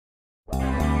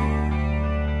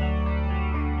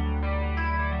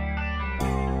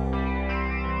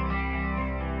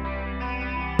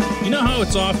You know how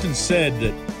it's often said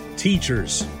that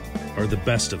teachers are the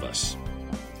best of us.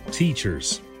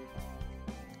 Teachers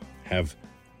have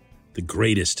the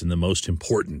greatest and the most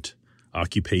important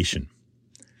occupation.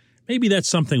 Maybe that's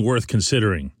something worth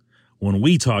considering when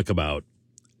we talk about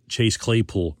Chase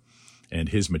Claypool and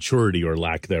his maturity or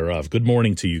lack thereof. Good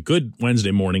morning to you. Good Wednesday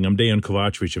morning. I'm Dejan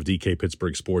Kovacevic of DK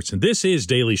Pittsburgh Sports, and this is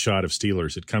Daily Shot of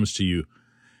Steelers. It comes to you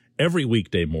every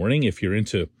weekday morning. If you're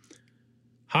into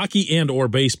hockey and or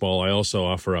baseball, I also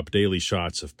offer up daily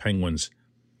shots of Penguins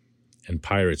and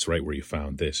Pirates right where you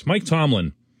found this. Mike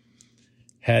Tomlin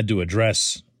had to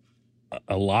address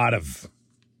a lot of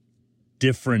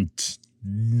different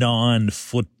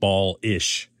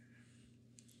non-football-ish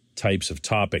types of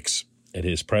topics at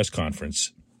his press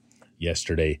conference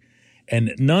yesterday,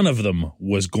 and none of them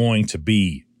was going to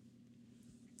be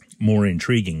more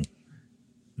intriguing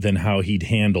than how he'd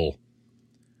handle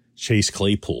Chase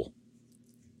Claypool.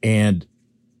 And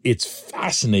it's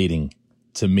fascinating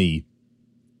to me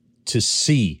to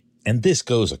see, and this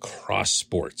goes across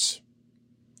sports,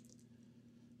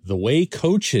 the way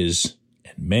coaches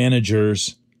and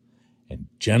managers and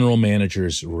general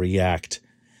managers react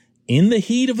in the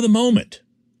heat of the moment,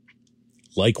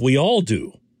 like we all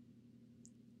do.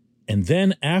 And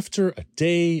then after a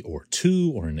day or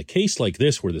two, or in a case like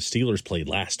this where the Steelers played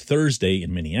last Thursday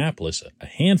in Minneapolis, a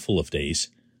handful of days,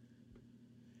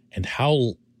 and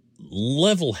how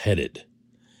level-headed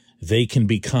they can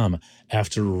become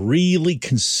after really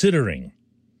considering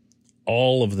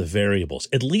all of the variables,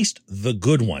 at least the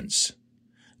good ones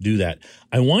do that.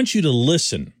 I want you to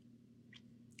listen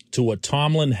to what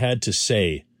Tomlin had to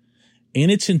say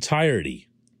in its entirety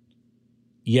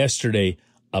yesterday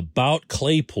about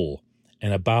Claypool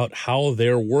and about how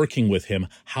they're working with him,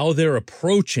 how they're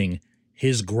approaching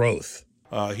his growth.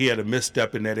 He had a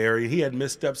misstep in that area. He had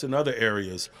missteps in other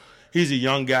areas. He's a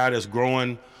young guy that's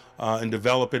growing and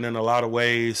developing in a lot of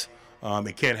ways.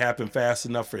 It can't happen fast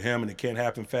enough for him, and it can't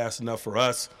happen fast enough for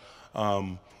us.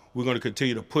 We're going to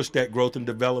continue to push that growth and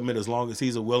development as long as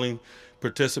he's a willing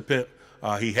participant.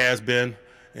 He has been,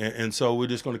 and so we're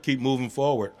just going to keep moving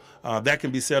forward. That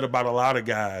can be said about a lot of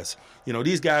guys. You know,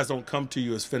 these guys don't come to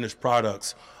you as finished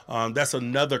products. That's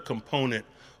another component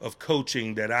of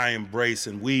coaching that I embrace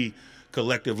and we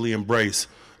collectively embrace.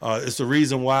 It's the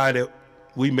reason why that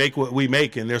we make what we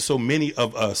make, and there's so many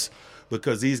of us,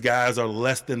 because these guys are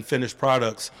less than finished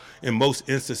products in most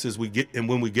instances we get, and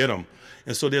when we get them.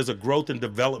 And so there's a growth and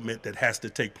development that has to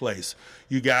take place.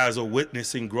 You guys are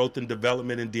witnessing growth and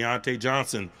development in Diontae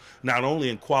Johnson, not only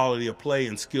in quality of play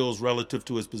and skills relative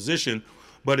to his position,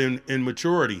 but in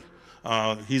maturity.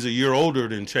 He's a year older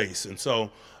than Chase. And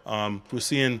so we're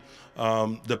seeing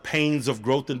the pains of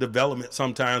growth and development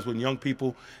sometimes when young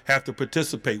people have to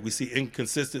participate. We see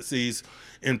inconsistencies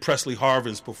in Presley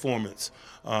Harvin's performance.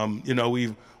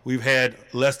 We've had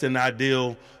less than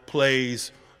ideal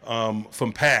plays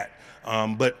from Pat.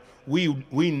 But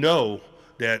we know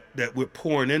that we're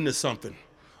pouring into something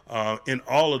in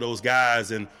all of those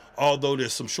guys. And although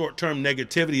there's some short-term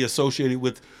negativity associated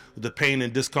with the pain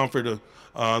and discomfort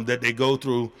that they go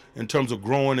through in terms of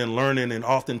growing and learning, and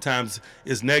oftentimes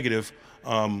is negative,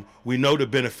 we know the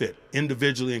benefit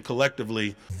individually and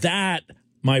collectively. That,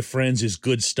 my friends, is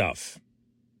good stuff.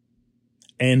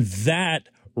 And that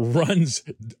runs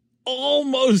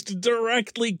almost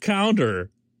directly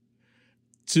counter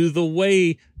to the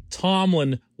way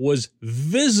Tomlin was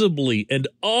visibly and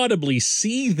audibly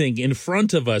seething in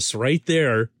front of us right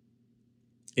there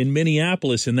in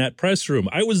Minneapolis in that press room.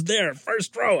 I was there,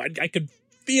 first row. I could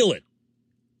feel it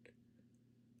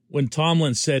when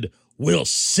Tomlin said, "We'll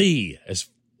see," as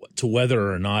to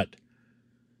whether or not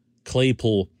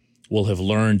Claypool will have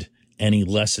learned any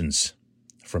lessons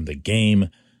from the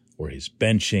game or his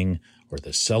benching or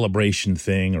the celebration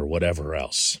thing or whatever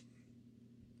else.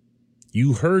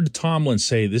 You heard Tomlin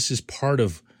say this is part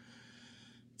of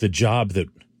the job that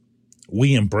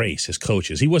we embrace as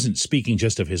coaches. He wasn't speaking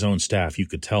just of his own staff. You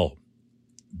could tell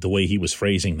the way he was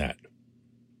phrasing that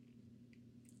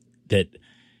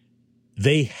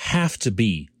they have to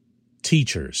be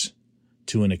teachers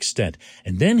to an extent.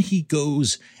 And then he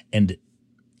goes and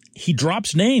he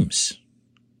drops names,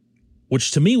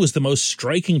 which to me was the most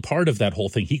striking part of that whole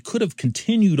thing. He could have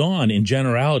continued on in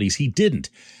generalities. He didn't.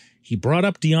 He brought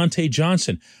up Diontae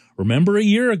Johnson. Remember a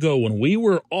year ago when we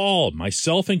were all,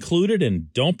 myself included,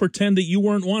 and don't pretend that you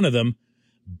weren't one of them,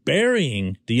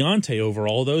 burying Diontae over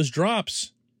all those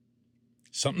drops.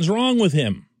 Something's wrong with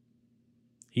him.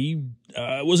 He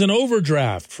was an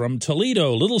overdraft from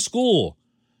Toledo, little school.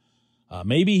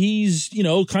 Maybe he's,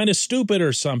 kind of stupid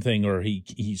or something, or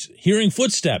he's hearing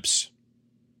footsteps.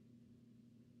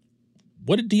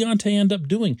 what did Deontay end up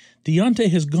doing?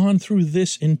 Deontay has gone through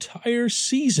this entire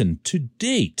season to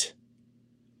date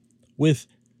with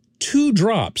 2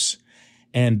 drops,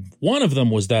 and one of them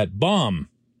was that bomb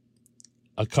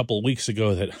a couple weeks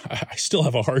ago that I still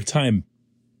have a hard time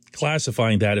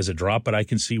classifying that as a drop, but I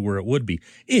can see where it would be.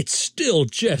 It's still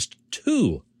just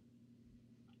 2.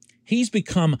 He's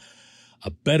become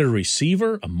a better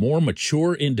receiver, a more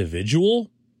mature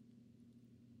individual,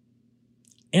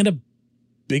 and a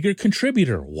bigger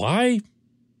contributor. Why?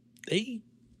 They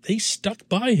stuck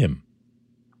by him.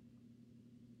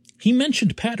 He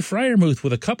mentioned Pat Freiermuth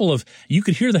with a couple of, you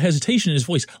could hear the hesitation in his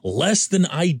voice, less than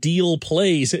ideal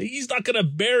plays. He's not going to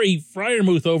bury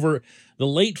Freiermuth over the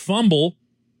late fumble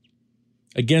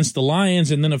against the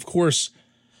Lions, and then, of course,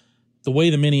 the way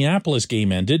the Minneapolis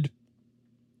game ended.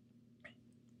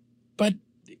 But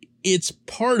it's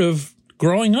part of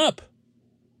growing up.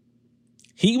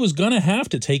 He was going to have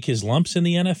to take his lumps in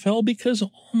the NFL because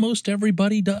almost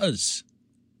everybody does.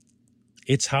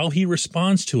 It's how he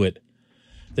responds to it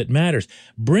that matters.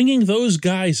 Bringing those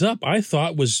guys up, I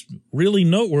thought, was really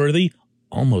noteworthy,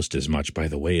 almost as much, by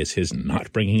the way, as his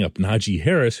not bringing up Najee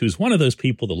Harris, who's one of those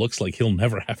people that looks like he'll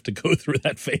never have to go through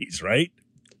that phase, right?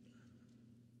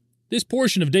 This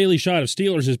portion of Daily Shot of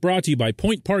Steelers is brought to you by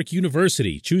Point Park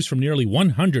University. Choose from nearly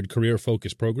 100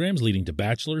 career-focused programs leading to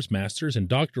bachelor's, master's, and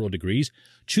doctoral degrees.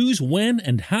 Choose when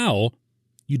and how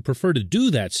you'd prefer to do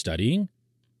that studying,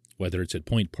 whether it's at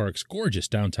Point Park's gorgeous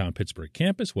downtown Pittsburgh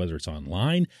campus, whether it's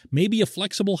online, maybe a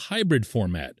flexible hybrid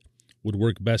format would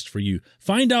work best for you.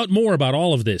 Find out more about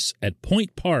all of this at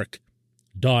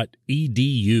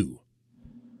pointpark.edu.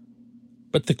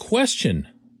 But the question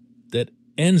that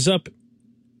ends up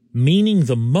meaning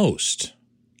the most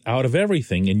out of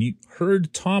everything, and you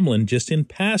heard Tomlin just in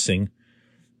passing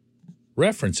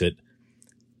reference it,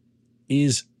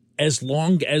 is as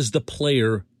long as the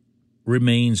player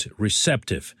remains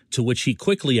receptive, to which he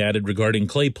quickly added regarding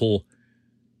Claypool,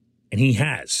 and he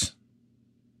has.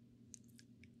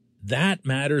 That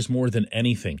matters more than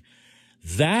anything.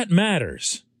 That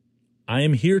matters. I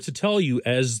am here to tell you,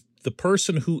 as the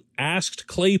person who asked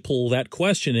Claypool that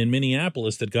question in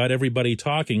Minneapolis that got everybody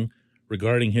talking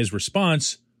regarding his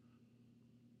response,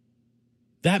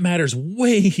 that matters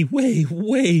way, way,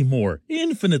 way more,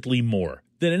 infinitely more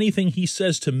than anything he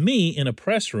says to me in a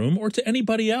press room or to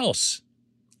anybody else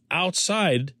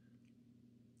outside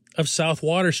of South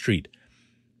Water Street.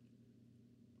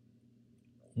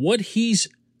 What he's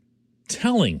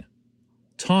telling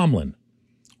Tomlin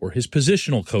or his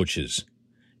positional coaches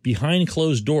behind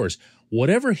closed doors,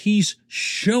 whatever he's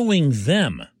showing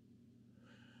them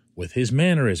with his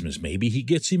mannerisms, maybe he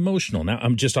gets emotional. Now,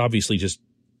 I'm just obviously just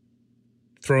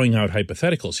throwing out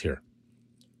hypotheticals here.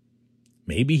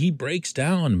 Maybe he breaks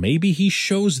down. Maybe he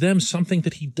shows them something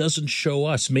that he doesn't show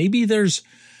us. Maybe there's,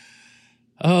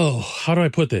 how do I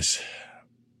put this?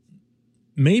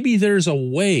 Maybe there's a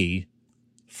way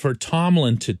for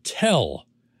Tomlin to tell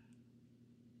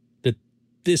that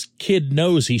this kid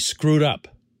knows he screwed up.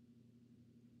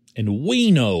 And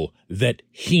we know that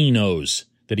he knows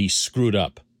that he screwed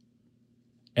up.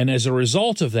 And as a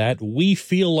result of that, we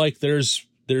feel like there's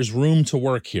room to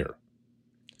work here.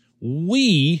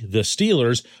 We, the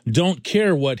Steelers, don't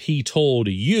care what he told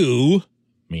you,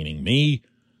 meaning me,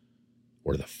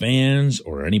 or the fans,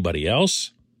 or anybody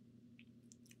else.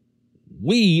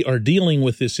 We are dealing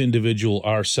with this individual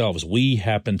ourselves. We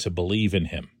happen to believe in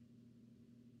him.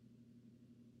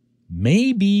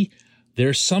 Maybe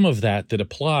there's some of that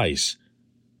applies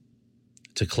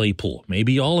to Claypool.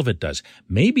 Maybe all of it does.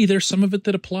 Maybe there's some of it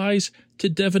that applies to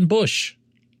Devin Bush.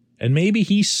 And maybe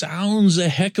he sounds a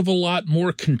heck of a lot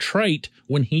more contrite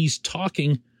when he's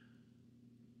talking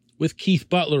with Keith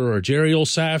Butler or Jerry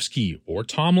Olszewski or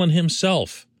Tomlin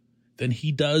himself than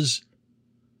he does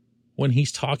when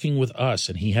he's talking with us,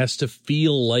 and he has to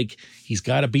feel like he's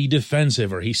got to be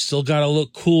defensive or he's still got to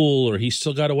look cool or he's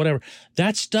still got to whatever.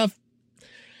 That stuff,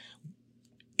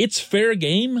 it's fair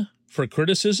game for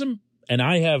criticism, and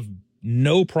I have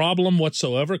no problem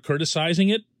whatsoever criticizing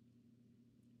it.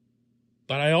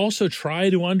 But I also try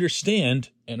to understand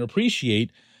and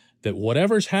appreciate that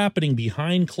whatever's happening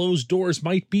behind closed doors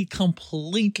might be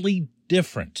completely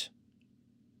different.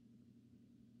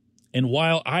 And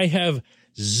while I have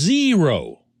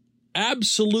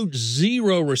absolute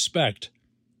zero respect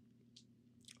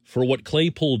for what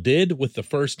Claypool did with the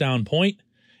first down point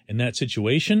in that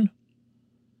situation,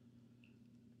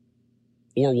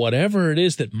 or whatever it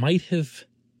is that might have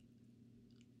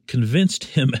convinced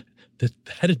him that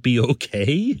that'd be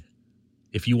okay,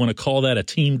 if you want to call that a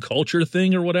team culture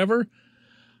thing or whatever,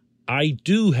 I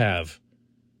do have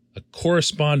a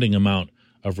corresponding amount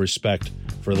of respect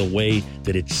for the way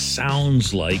that it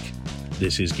sounds like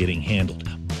this is getting handled.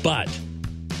 But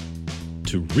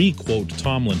to re-quote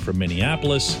Tomlin from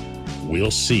Minneapolis,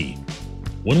 we'll see.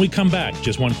 When we come back,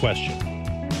 just one question.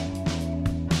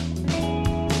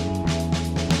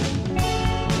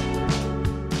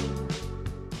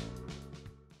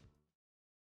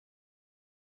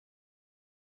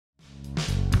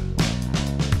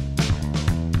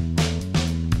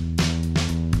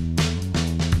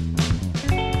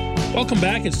 Welcome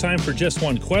back. It's time for Just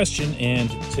One Question, and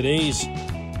today's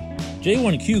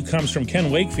J1Q comes from Ken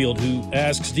Wakefield, who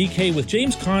asks, DK, with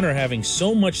James Conner having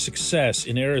so much success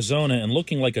in Arizona and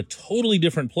looking like a totally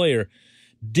different player,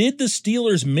 did the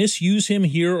Steelers misuse him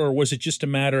here, or was it just a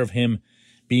matter of him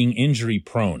being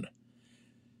injury-prone?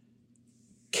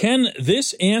 Ken,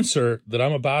 this answer that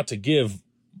I'm about to give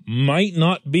might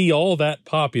not be all that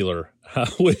popular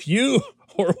with you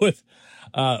or with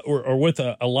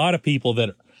a lot of people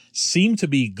that seem to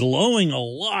be glowing a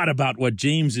lot about what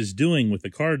James is doing with the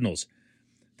Cardinals.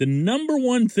 The number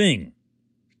one thing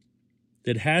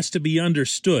that has to be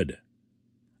understood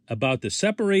about the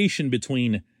separation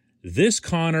between this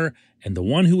Connor and the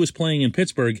one who was playing in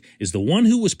Pittsburgh is the one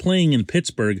who was playing in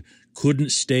Pittsburgh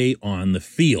couldn't stay on the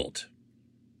field.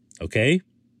 Okay?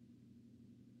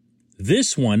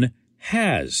 This one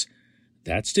has.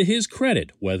 That's to his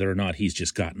credit. Whether or not he's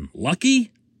just gotten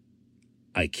lucky,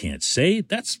 I can't say.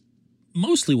 That's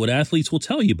mostly what athletes will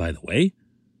tell you, by the way,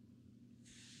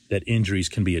 that injuries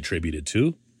can be attributed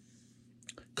to.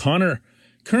 Connor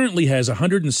currently has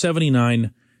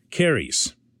 179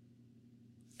 carries.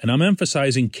 And I'm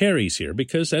emphasizing carries here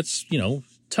because that's,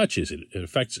 touches. It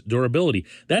affects durability.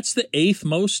 That's the 8th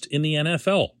most in the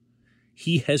NFL.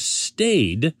 He has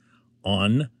stayed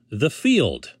on the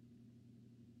field.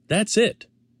 That's it.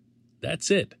 That's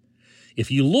it.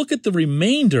 If you look at the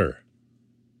remainder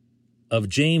of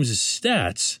James's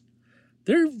stats,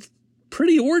 they're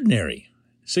pretty ordinary.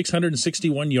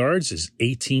 661 yards is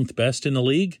 18th best in the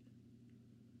league.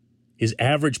 His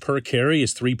average per carry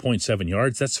is 3.7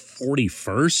 yards. That's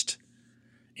 41st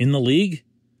in the league.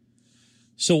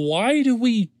 So why do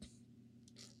we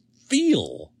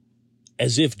feel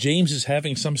as if James is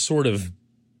having some sort of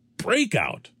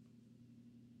breakout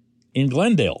in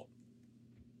Glendale?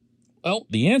 Well,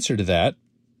 the answer to that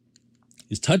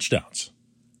is touchdowns.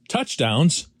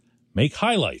 Touchdowns make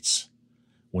highlights.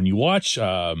 When you watch,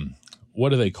 what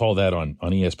do they call that on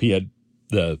ESPN?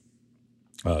 The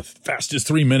fastest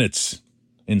 3 minutes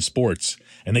in sports.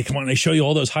 And they come on and they show you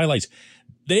all those highlights.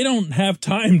 They don't have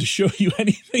time to show you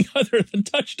anything other than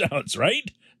touchdowns,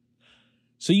 right?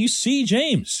 So you see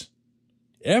James.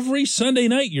 Every Sunday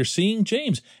night you're seeing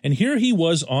James. And here he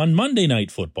was on Monday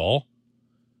Night Football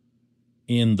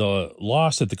in the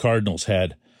loss that the Cardinals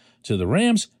had to the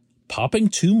Rams, popping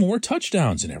 2 more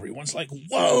touchdowns, and everyone's like,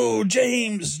 whoa,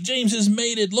 James has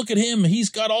made it. Look at him. He's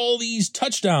got all these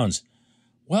touchdowns.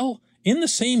 Well, in the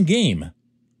same game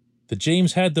that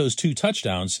James had those 2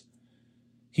 touchdowns,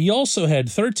 he also had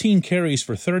 13 carries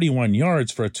for 31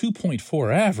 yards for a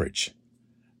 2.4 average.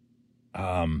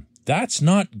 That's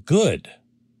not good.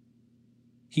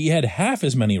 He had half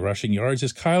as many rushing yards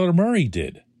as Kyler Murray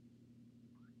did.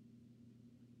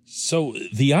 So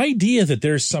the idea that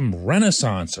there's some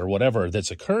renaissance or whatever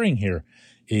that's occurring here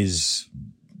is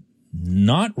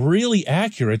not really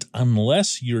accurate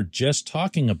unless you're just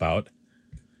talking about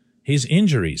his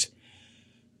injuries.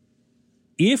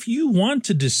 If you want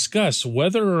to discuss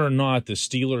whether or not the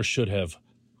Steelers should have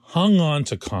hung on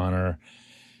to Connor,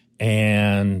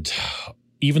 and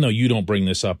even though you don't bring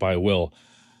this up, I will,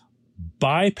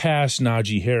 bypass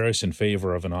Najee Harris in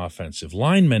favor of an offensive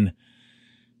lineman,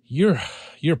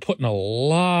 you're putting a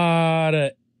lot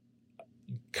of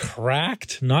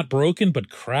cracked, not broken, but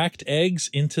cracked eggs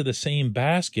into the same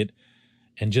basket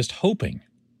and just hoping.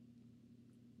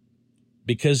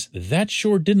 Because that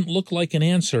sure didn't look like an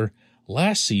answer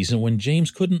last season when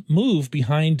James couldn't move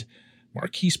behind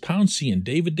Marquise Pouncey and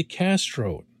David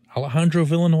DeCastro, Alejandro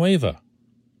Villanueva.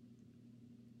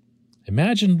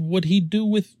 Imagine what he'd do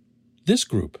with this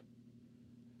group.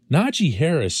 Najee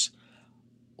Harris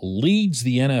leads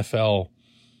the NFL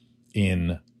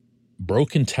in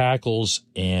broken tackles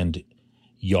and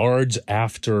yards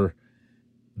after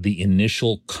the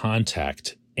initial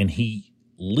contact, and he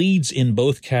leads in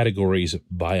both categories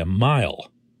by a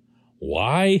mile.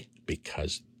 Why?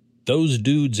 Because those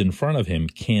dudes in front of him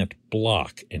can't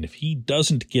block, and if he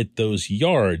doesn't get those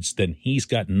yards, then he's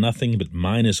got nothing but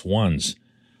 -1s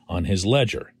on his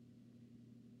ledger.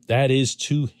 That is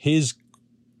to his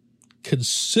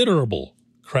considerable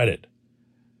credit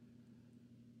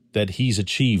that he's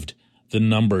achieved the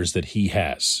numbers that he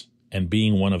has and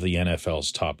being one of the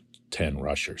NFL's top 10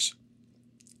 rushers.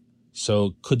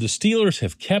 So could the Steelers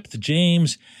have kept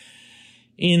James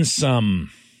in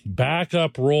some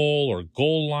backup role or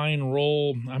goal line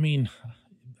role? I mean,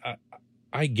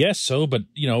 I guess so, but,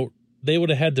 they would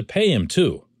have had to pay him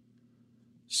too.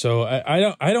 So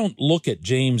I don't look at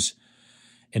James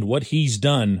and what he's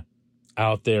done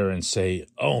out there and say,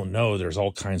 oh, no, there's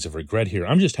all kinds of regret here.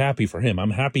 I'm just happy for him.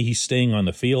 I'm happy he's staying on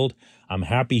the field. I'm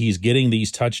happy he's getting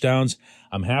these touchdowns.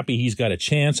 I'm happy he's got a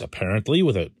chance, apparently,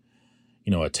 with a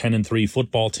 10-3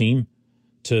 football team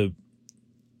to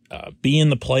be in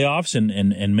the playoffs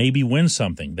and maybe win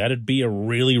something. That'd be a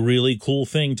really, really cool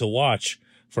thing to watch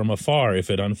from afar if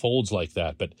it unfolds like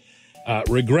that. But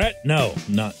regret? No,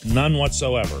 none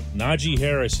whatsoever. Najee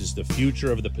Harris is the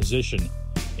future of the position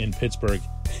in Pittsburgh,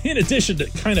 in addition to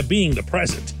kind of being the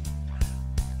present.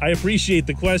 I appreciate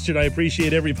the question. I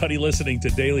appreciate everybody listening to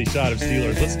Daily Shot of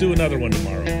Steelers. Let's do another one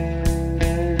tomorrow.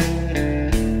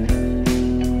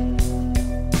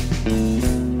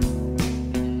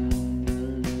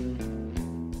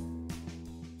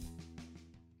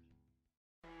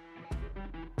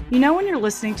 You know when you're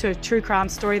listening to a true crime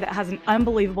story that has an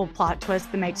unbelievable plot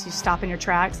twist that makes you stop in your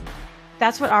tracks?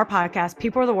 That's what our podcast,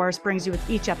 People Are the Worst, brings you with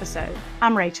each episode.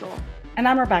 I'm Rachel. And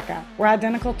I'm Rebecca. We're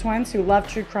identical twins who love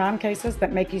true crime cases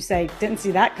that make you say, didn't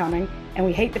see that coming, and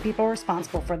we hate the people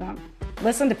responsible for them.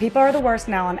 Listen to People Are the Worst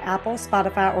now on Apple,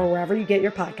 Spotify, or wherever you get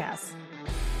your podcasts.